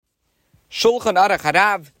Shulchan Aruch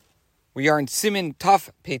Harav. We are in Simin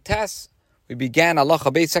Taf Peites. We began Halacha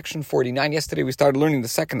Beis, section 49. Yesterday we started learning the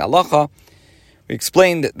second Halacha. We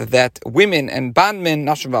explained that women and bandmen,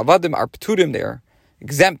 Nashim V'avadim, are pturim. They are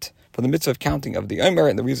exempt from the mitzvah of counting of the Omer,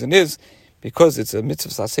 and the reason is because it's a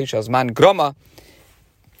mitzvah Sasei Shazman Groma.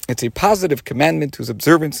 It's a positive commandment whose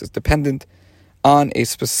observance is dependent on a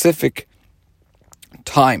specific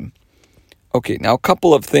time. Okay, now a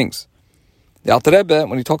couple of things. The Alter Rebbe,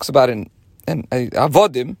 when he talks about an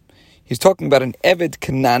avodim, he's talking about an Eved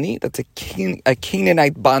Kanani, that's a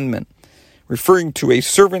Canaanite bondman, referring to a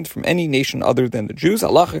servant from any nation other than the Jews.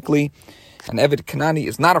 Halachically, an Eved Kanani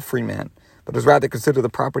is not a free man, but is rather considered the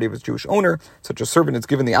property of his Jewish owner. Such a servant is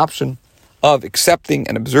given the option of accepting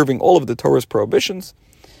and observing all of the Torah's prohibitions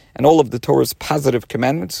and all of the Torah's positive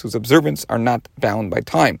commandments, whose observance are not bound by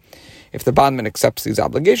time. If the bondman accepts these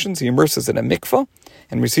obligations, he immerses in a mikvah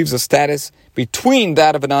and receives a status between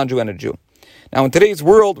that of a non-Jew and a Jew. Now, in today's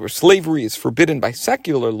world, where slavery is forbidden by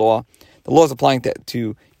secular law, the laws applying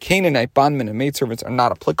to Canaanite bondmen and maidservants are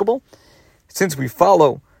not applicable. Since we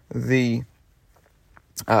follow the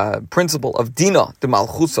principle of Dina, de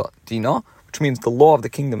Malchusa Dina, which means the law of the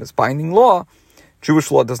kingdom is binding law,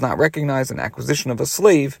 Jewish law does not recognize an acquisition of a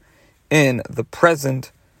slave in the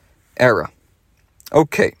present era.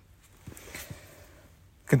 Okay.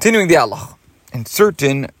 Continuing the halacha. In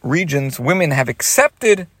certain regions, women have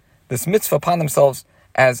accepted this mitzvah upon themselves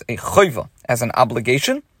as a choiva, as an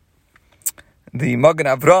obligation. The Magen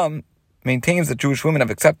Avram maintains that Jewish women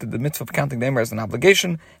have accepted the mitzvah of counting the Omer as an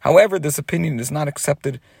obligation. However, this opinion is not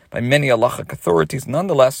accepted by many halachic authorities.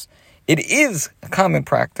 Nonetheless, it is a common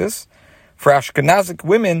practice for Ashkenazic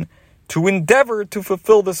women to endeavor to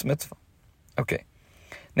fulfill this mitzvah. Okay.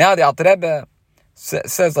 Now the Alter Rebbe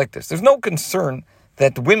says like this: there's no concern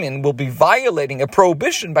that women will be violating a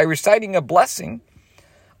prohibition by reciting a blessing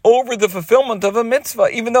over the fulfillment of a mitzvah,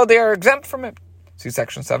 even though they are exempt from it. See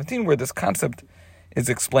section 17, where this concept is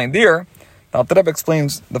explained there. The Alter Rebbe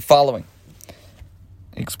explains the following.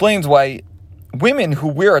 He explains why women who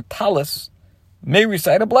wear a talis may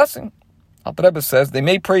recite a blessing. Alter Rebbe says they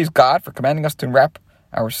may praise God for commanding us to wrap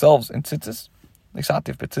ourselves in tzitzis,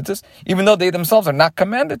 even though they themselves are not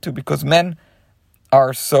commanded to, because men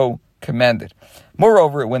are so commanded.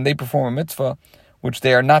 Moreover, when they perform a mitzvah which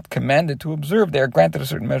they are not commanded to observe, they are granted a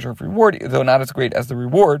certain measure of reward, though not as great as the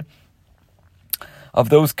reward of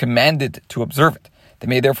those commanded to observe it. They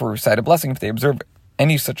may therefore recite a blessing if they observe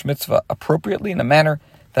any such mitzvah appropriately in a manner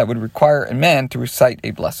that would require a man to recite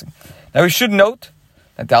a blessing. Now we should note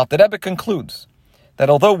that the Alter Rebbe concludes that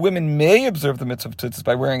although women may observe the mitzvah of tzitzis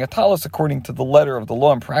by wearing a talis according to the letter of the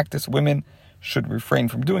law and practice, women should refrain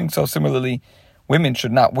from doing so. Similarly, women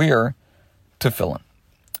should not wear tefillin.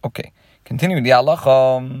 Okay, continuing the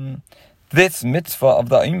halacha. This mitzvah of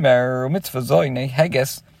the Omer, mitzvah zoyne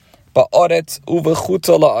heges ba'aretz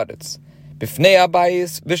uvechutza la'aretz b'fnei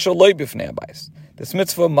abayis v'shaloi b'fnei abayis. This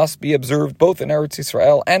mitzvah must be observed both in Eretz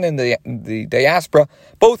Yisrael and in the diaspora,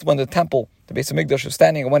 both when the temple, the Beis Hamikdash, is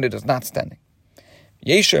standing and when it is not standing.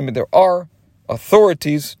 Yeshem, there are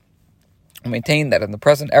authorities who maintain that in the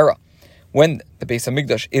present era, when the Beis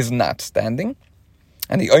Hamikdash is not standing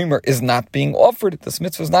and the Omer is not being offered, this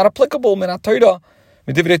mitzvah is not applicable minat Torah,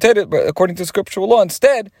 according to scriptural law.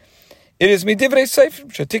 Instead, it is midivrei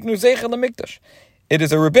seifrim shetiknu zeicha lemikdash. It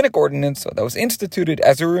is a rabbinic ordinance that was instituted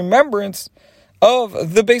as a remembrance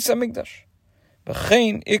of the Beis Hamikdash.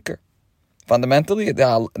 B'chein ikar. Fundamentally, the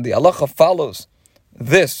halacha follows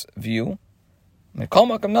this view.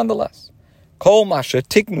 Nonetheless, kol masha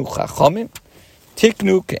tiknu chachamim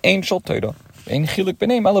tiknu ke'ein shel Torah ve'ein chiluk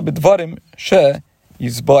b'neim ala b'dvarim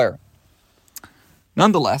she'yizbar.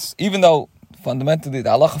 Nonetheless, even though fundamentally the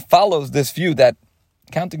halacha follows this view that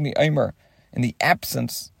counting the Omer in the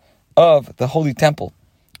absence of the Holy Temple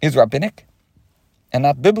is rabbinic and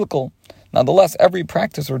not biblical, nonetheless, every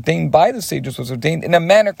practice ordained by the sages was ordained in a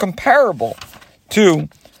manner comparable to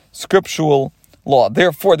scriptural law.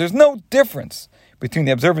 Therefore, there's no difference between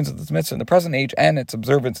the observance of this mitzvah in the present age and its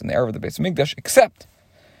observance in the era of the Beis Hamikdash, except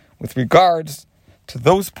with regards to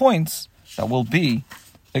those points that will be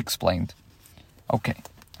explained. Okay.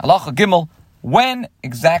 Halacha Gimel, when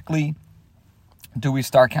exactly do we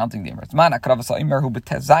start counting the Omer? Zman akravas ha'omer hu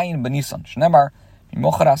b'tezayin b'nisan. Shnemar,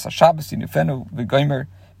 mimocharas ha'shabbos yinufenu v'gomer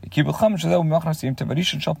v'kibul cham shezeu mimocharas yom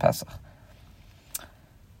tevarishan shel Pesach.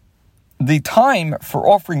 The time for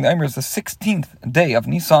offering the Omer is the 16th day of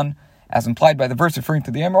Nisan, as implied by the verse referring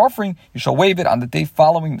to the Omer offering. You shall wave it on the day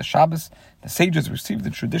following the Shabbos. The sages received the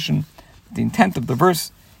tradition. The intent of the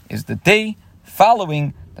verse is the day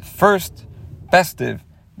following the first festive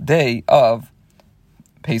day of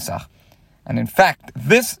Pesach. And in fact,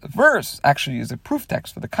 this verse actually is a proof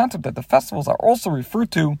text for the concept that the festivals are also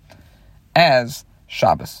referred to as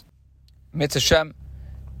Shabbos. Mitzvah Shem,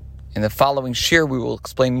 in the following shir, we will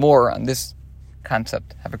explain more on this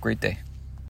concept. Have a great day.